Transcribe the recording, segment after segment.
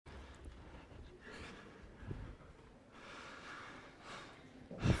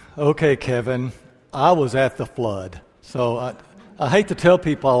Okay, Kevin, I was at the flood. So I hate to tell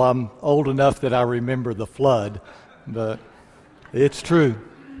people I'm old enough that I remember the flood, but it's true.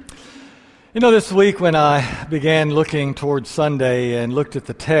 You know, this week when I began looking towards Sunday and looked at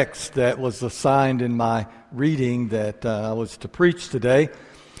the text that was assigned in my reading that I was to preach today,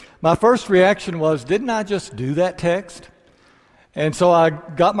 my first reaction was, didn't I just do that text? And so I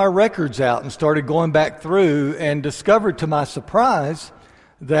got my records out and started going back through and discovered to my surprise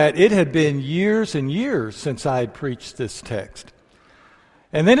that it had been years and years since I had preached this text.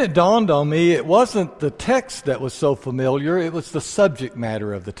 And then it dawned on me it wasn't the text that was so familiar, it was the subject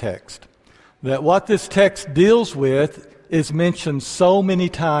matter of the text. That what this text deals with is mentioned so many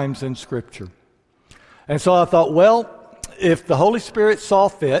times in Scripture. And so I thought, well, if the Holy Spirit saw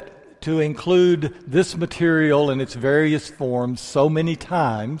fit to include this material in its various forms so many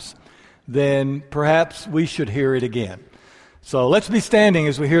times, then perhaps we should hear it again. So let's be standing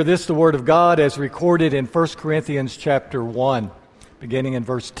as we hear this, the Word of God, as recorded in 1 Corinthians chapter 1, beginning in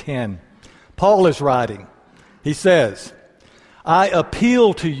verse 10. Paul is writing. He says, I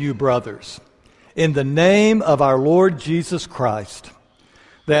appeal to you, brothers, in the name of our Lord Jesus Christ,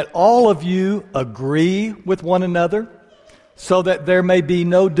 that all of you agree with one another, so that there may be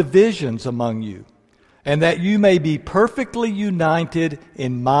no divisions among you, and that you may be perfectly united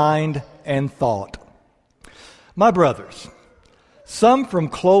in mind and thought. My brothers, some from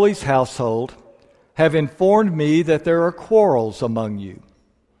Chloe's household have informed me that there are quarrels among you.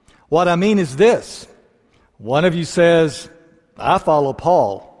 What I mean is this. One of you says, I follow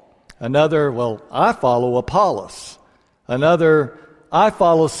Paul. Another, I follow Apollos. Another, I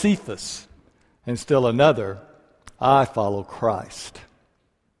follow Cephas. And still another, I follow Christ.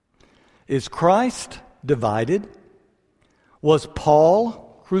 Is Christ divided? Was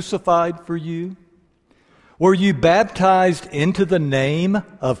Paul crucified for you? Were you baptized into the name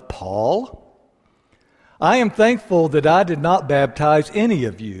of Paul? I am thankful that I did not baptize any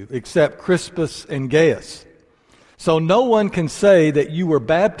of you except Crispus and Gaius. So no one can say that you were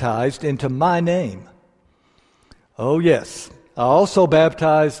baptized into my name. Oh yes, I also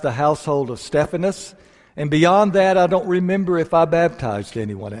baptized the household of Stephanas, and beyond that, I don't remember if I baptized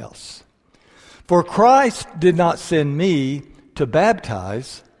anyone else. For Christ did not send me to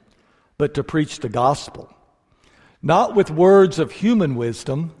baptize, but to preach the gospel, not with words of human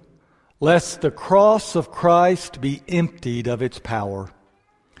wisdom, lest the cross of Christ be emptied of its power.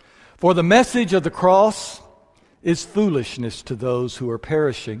 For the message of the cross is foolishness to those who are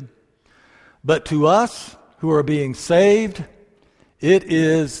perishing, but to us who are being saved, it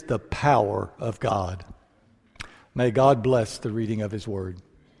is the power of God. May God bless the reading of His Word.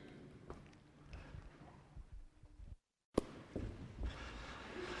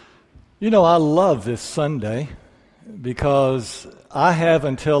 You know, I love this Sunday because I have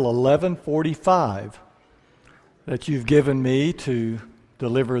until 11:45 that you've given me to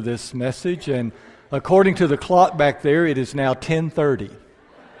deliver this message, and according to the clock back there, it is now 10:30.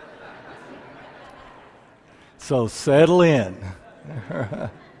 So settle in.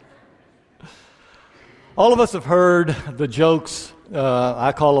 All of us have heard the jokes,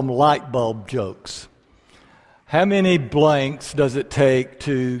 I call them light bulb jokes. How many blanks does it take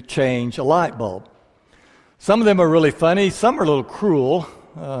to change a light bulb? Some of them are really funny, some are a little cruel.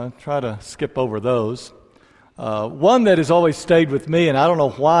 Try to skip over those. One that has always stayed with me, and I don't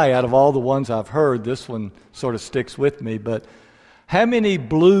know why out of all the ones I've heard, this one sort of sticks with me, but how many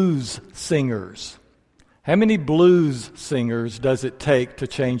blues singers does it take to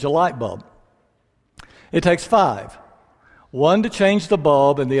change a light bulb? It takes 5. 1 to change the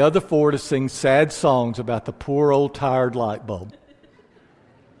bulb and the other 4 to sing sad songs about the poor old tired light bulb.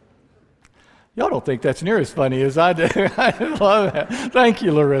 Y'all don't think that's near as funny as I do. I love that. Thank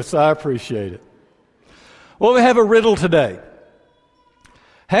you, Larissa. I appreciate it. Well, we have a riddle today.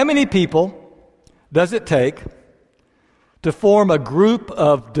 How many people does it take to form a group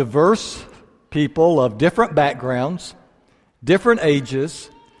of diverse people of different backgrounds, different ages,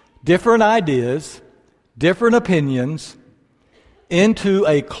 different ideas, different opinions, into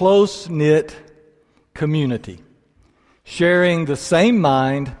a close-knit community, sharing the same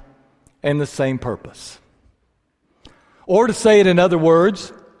mind and the same purpose? Or to say it in other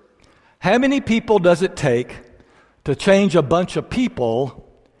words, how many people does it take to change a bunch of people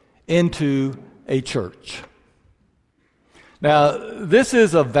into a church? Now, this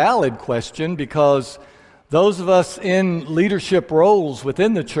is a valid question because those of us in leadership roles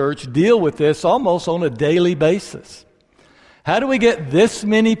within the church deal with this almost on a daily basis. How do we get this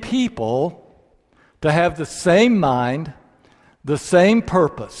many people to have the same mind, the same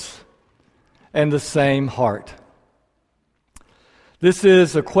purpose, and the same heart? This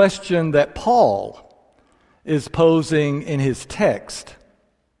is a question that Paul is posing in his text,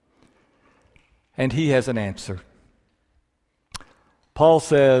 and he has an answer. Paul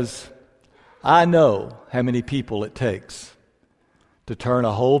says, I know how many people it takes to turn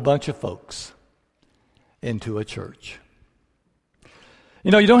a whole bunch of folks into a church. You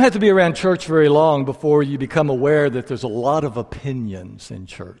know, you don't have to be around church very long before you become aware that there's a lot of opinions in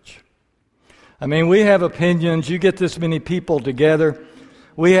church. I mean, we have opinions. You get this many people together,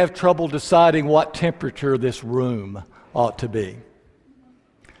 we have trouble deciding what temperature this room ought to be.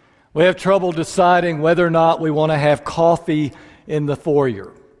 We have trouble deciding whether or not we want to have coffee in the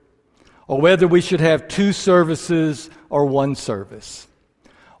foyer, or whether we should have 2 services or 1 service,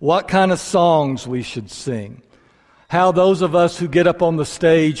 what kind of songs we should sing, how those of us who get up on the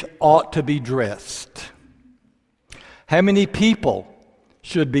stage ought to be dressed, how many people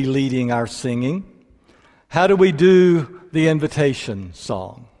should be leading our singing, how do we do the invitation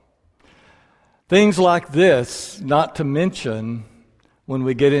song. Things like this, not to mention when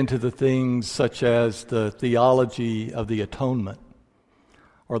we get into the things such as the theology of the atonement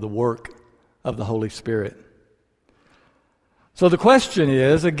or the work of the Holy Spirit. So the question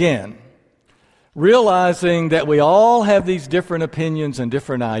is, again, realizing that we all have these different opinions and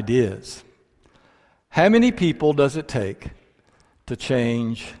different ideas, how many people does it take to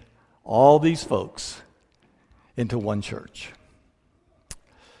change all these folks into one church?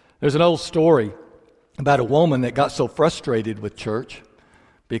 There's an old story about a woman that got so frustrated with church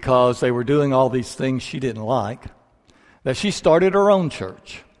because they were doing all these things she didn't like that she started her own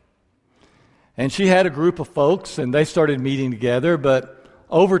church. And she had a group of folks and they started meeting together, but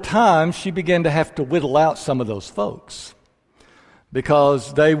over time she began to have to whittle out some of those folks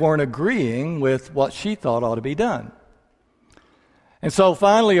because they weren't agreeing with what she thought ought to be done. And so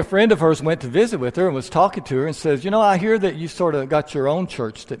finally a friend of hers went to visit with her and was talking to her and says, you know, I hear that you sort of got your own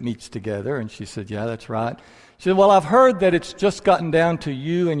church that meets together. And she said, yeah, that's right. She said, well, I've heard that it's just gotten down to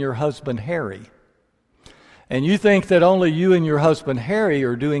you and your husband Harry. And you think that only you and your husband Harry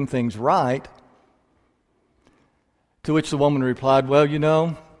are doing things right. To which the woman replied, well, you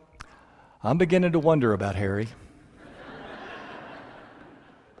know, I'm beginning to wonder about Harry.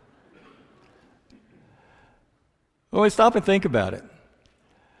 When we stop and think about it,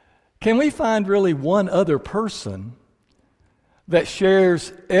 can we find really one other person that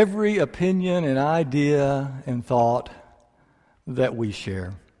shares every opinion and idea and thought that we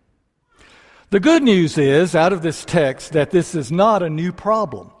share? The good news is, out of this text, that this is not a new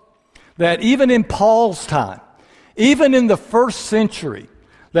problem. That even in Paul's time, even in the first century,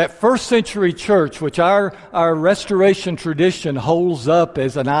 that first century church, which our restoration tradition holds up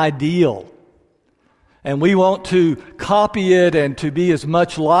as an ideal, and we want to copy it and to be as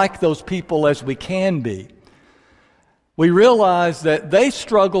much like those people as we can be, we realize that they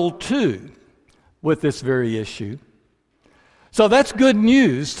struggle too with this very issue. So that's good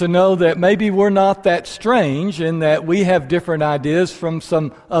news to know that maybe we're not that strange in that we have different ideas from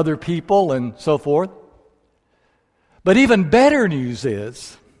some other people and so forth. But even better news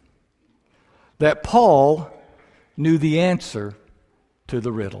is that Paul knew the answer to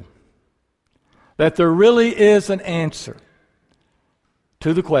the riddle. That there really is an answer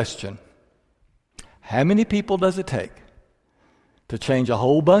to the question, how many people does it take to change a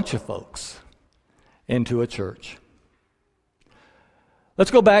whole bunch of folks into a church? Let's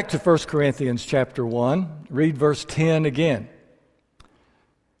go back to 1 Corinthians chapter 1. Read verse 10 again.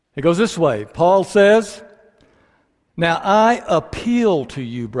 It goes this way. Paul says, now I appeal to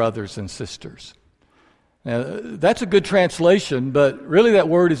you, brothers and sisters. Now, that's a good translation, but really that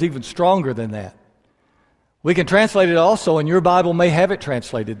word is even stronger than that. We can translate it also, and your Bible may have it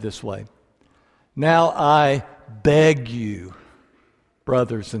translated this way. Now I beg you,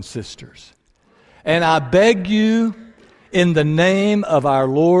 brothers and sisters, and I beg you in the name of our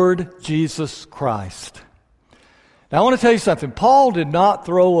Lord Jesus Christ. Now I want to tell you something. Paul did not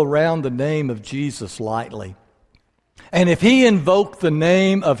throw around the name of Jesus lightly. And if he invoked the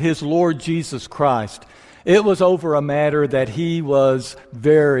name of his Lord Jesus Christ, it was over a matter that he was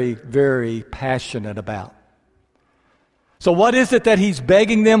very, very passionate about. So what is it that he's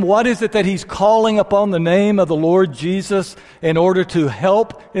begging them? What is it that he's calling upon the name of the Lord Jesus in order to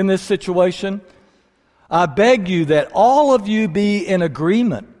help in this situation? I beg you that all of you be in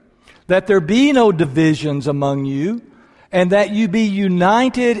agreement, that there be no divisions among you, and that you be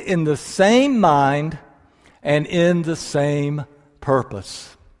united in the same mind and in the same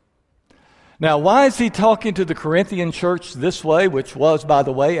purpose. Now, why is he talking to the Corinthian church this way, which was, by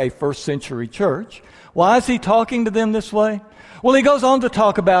the way, a first century church? Why is he talking to them this way? Well, he goes on to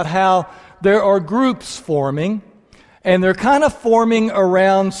talk about how there are groups forming, And they're kind of forming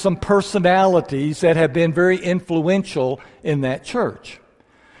around some personalities that have been very influential in that church.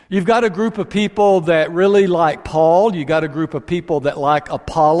 You've got a group of people that really like Paul. You've got a group of people that like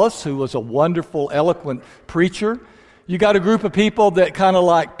Apollos, who was a wonderful, eloquent preacher. You got a group of people that kind of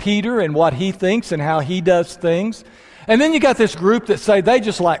like Peter and what he thinks and how he does things. And then you got this group that say they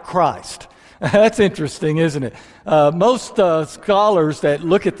just like Christ. That's interesting, isn't it? Most scholars that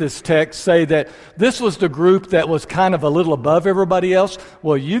look at this text say that this was the group that was kind of a little above everybody else.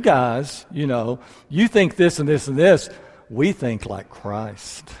 Well, you guys, you think this and this and this. We think like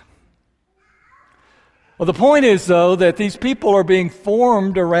Christ. Well, the point is, though, that these people are being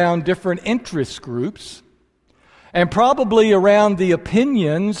formed around different interest groups and probably around the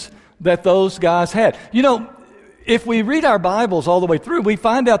opinions that those guys had. If we read our Bibles all the way through, we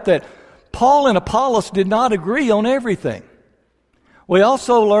find out that Paul and Apollos did not agree on everything. We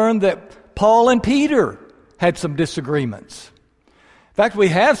also learned that Paul and Peter had some disagreements. In fact, we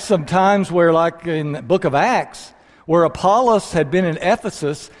have some times where, like in the book of Acts, where Apollos had been in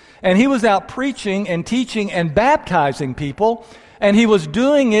Ephesus, and he was out preaching and teaching and baptizing people, and he was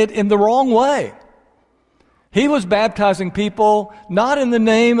doing it in the wrong way. He was baptizing people not in the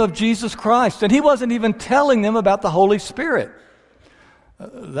name of Jesus Christ, and he wasn't even telling them about the Holy Spirit.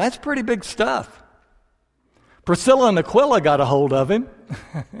 That's pretty big stuff. Priscilla and Aquila got a hold of him,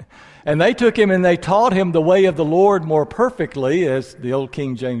 and they took him and they taught him the way of the Lord more perfectly, as the old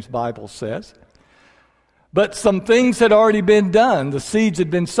King James Bible says. But some things had already been done. The seeds had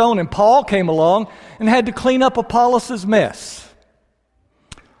been sown, and Paul came along and had to clean up Apollos' mess.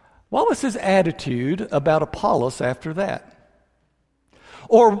 What was his attitude about Apollos after that?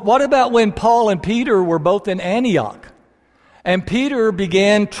 Or what about when Paul and Peter were both in Antioch, and Peter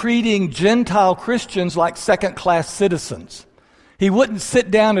began treating Gentile Christians like second-class citizens? He wouldn't sit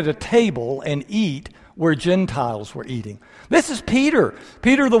down at a table and eat where Gentiles were eating. This is Peter.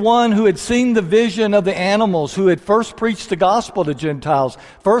 Peter, the one who had seen the vision of the animals, who had first preached the gospel to Gentiles,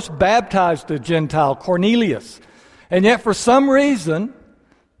 first baptized the Gentile, Cornelius. And yet for some reason,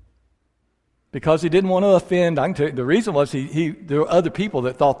 because he didn't want to offend, I can tell you, the reason was there were other people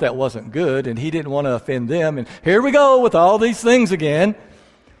that thought that wasn't good, and he didn't want to offend them. And here we go with all these things again.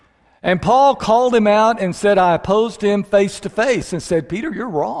 And Paul called him out and said, I opposed him face to face, and said, Peter, you're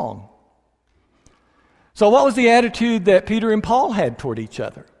wrong. So what was the attitude that Peter and Paul had toward each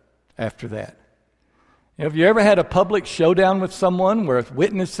other after that? Have you ever had a public showdown with someone where it's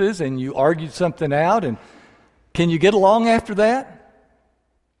witnesses and you argued something out, and can you get along after that?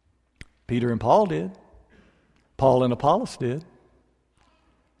 Peter and Paul did. Paul and Apollos did.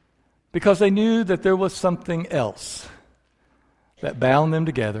 Because they knew that there was something else that bound them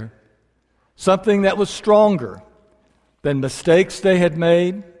together, something that was stronger than mistakes they had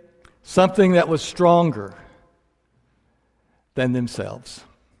made, something that was stronger than themselves.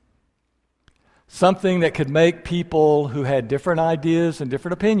 Something that could make people who had different ideas and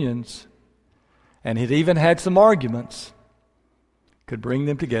different opinions, and had even had some arguments, could bring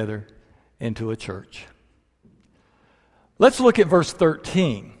them together into a church. Let's look at verse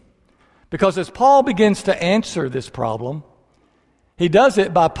 13, because as Paul begins to answer this problem, he does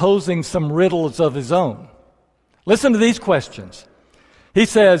it by posing some riddles of his own. Listen to these questions. He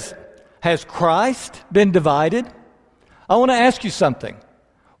says, has Christ been divided? I want to ask you something.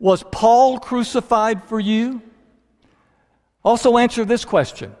 Was Paul crucified for you? Also answer this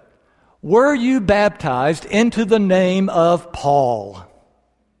question. Were you baptized into the name of Paul?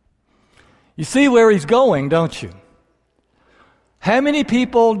 You see where he's going, don't you? How many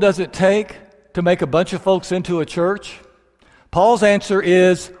people does it take to make a bunch of folks into a church? Paul's answer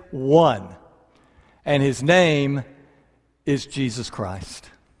is one, and his name is Jesus Christ.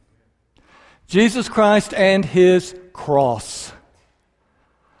 Jesus Christ and his cross.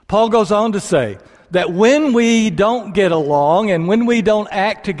 Paul goes on to say that when we don't get along and when we don't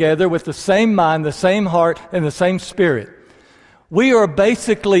act together with the same mind, the same heart, and the same spirit, we are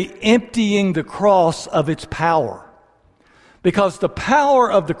basically emptying the cross of its power. Because the power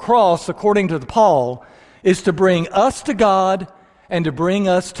of the cross, according to Paul, is to bring us to God and to bring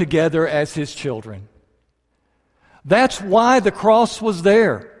us together as his children. That's why the cross was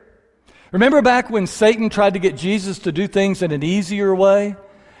there. Remember back when Satan tried to get Jesus to do things in an easier way,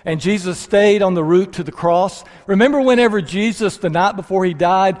 and Jesus stayed on the route to the cross? Remember whenever Jesus, the night before he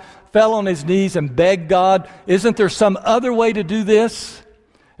died, fell on his knees and begged God, isn't there some other way to do this?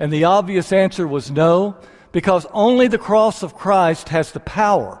 And the obvious answer was no, because only the cross of Christ has the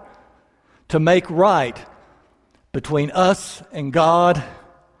power to make right between us and God.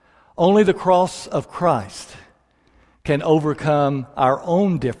 Only the cross of Christ can overcome our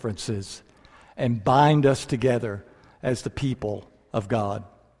own differences and bind us together as the people of God.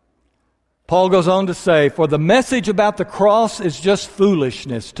 Paul goes on to say, "For the message about the cross is just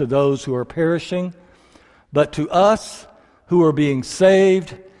foolishness to those who are perishing, but to us who are being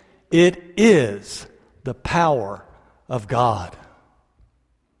saved, it is the power of God."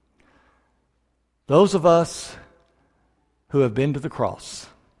 Those of us who have been to the cross,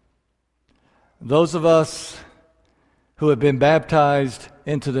 those of us who have been baptized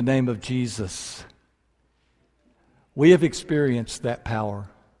into the name of Jesus, we have experienced that power.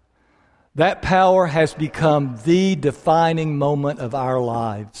 That power has become the defining moment of our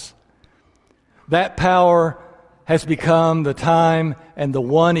lives. That power has become the time and the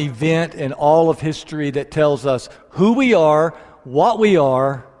one event in all of history that tells us who we are, what we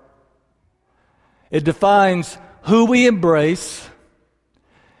are. It defines who we embrace.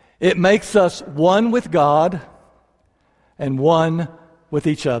 It makes us one with God and one with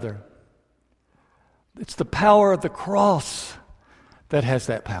each other. It's the power of the cross that has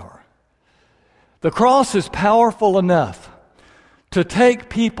that power. The cross is powerful enough to take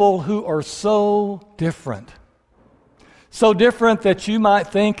people who are so different that you might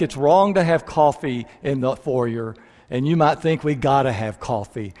think it's wrong to have coffee in the foyer, and you might think we got to have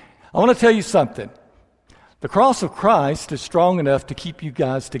coffee. I want to tell you something. The cross of Christ is strong enough to keep you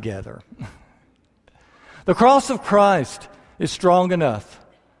guys together. The cross of Christ is strong enough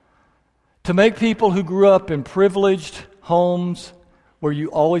to make people who grew up in privileged homes where you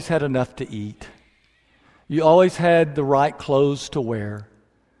always had enough to eat, you always had the right clothes to wear,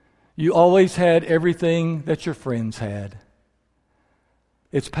 you always had everything that your friends had.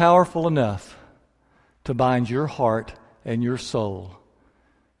 It's powerful enough to bind your heart and your soul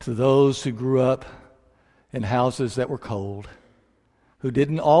to those who grew up in houses that were cold, who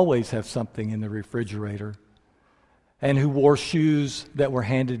didn't always have something in the refrigerator, and who wore shoes that were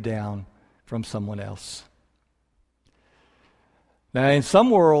handed down from someone else. Now, in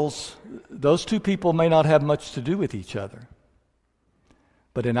some worlds, those two people may not have much to do with each other.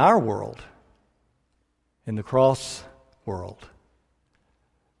 But in our world, in the cross world,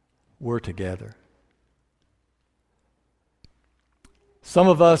 we're together. Some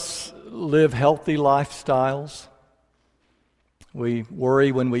of us live healthy lifestyles. We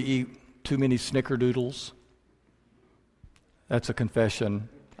worry when we eat too many snickerdoodles. That's a confession.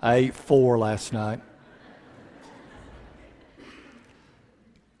 I ate 4 last night.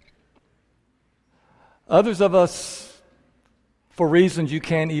 Others of us, for reasons you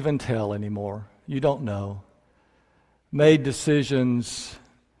can't even tell anymore, you don't know, made decisions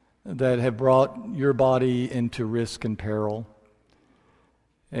that have brought your body into risk and peril.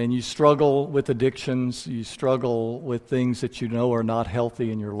 And you struggle with addictions, you struggle with things that you know are not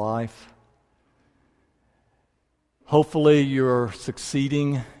healthy in your life. Hopefully you're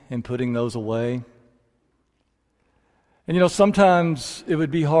succeeding in putting those away. And sometimes it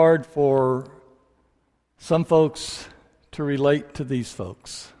would be hard for some folks to relate to these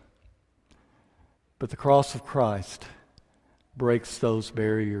folks. But the cross of Christ breaks those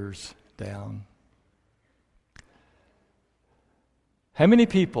barriers down. How many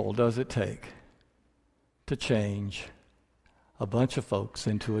people does it take to change a bunch of folks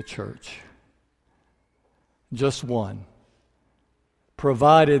into a church? Just one,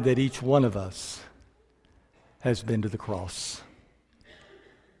 provided that each one of us has been to the cross.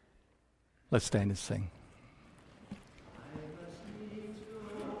 Let's stand and sing.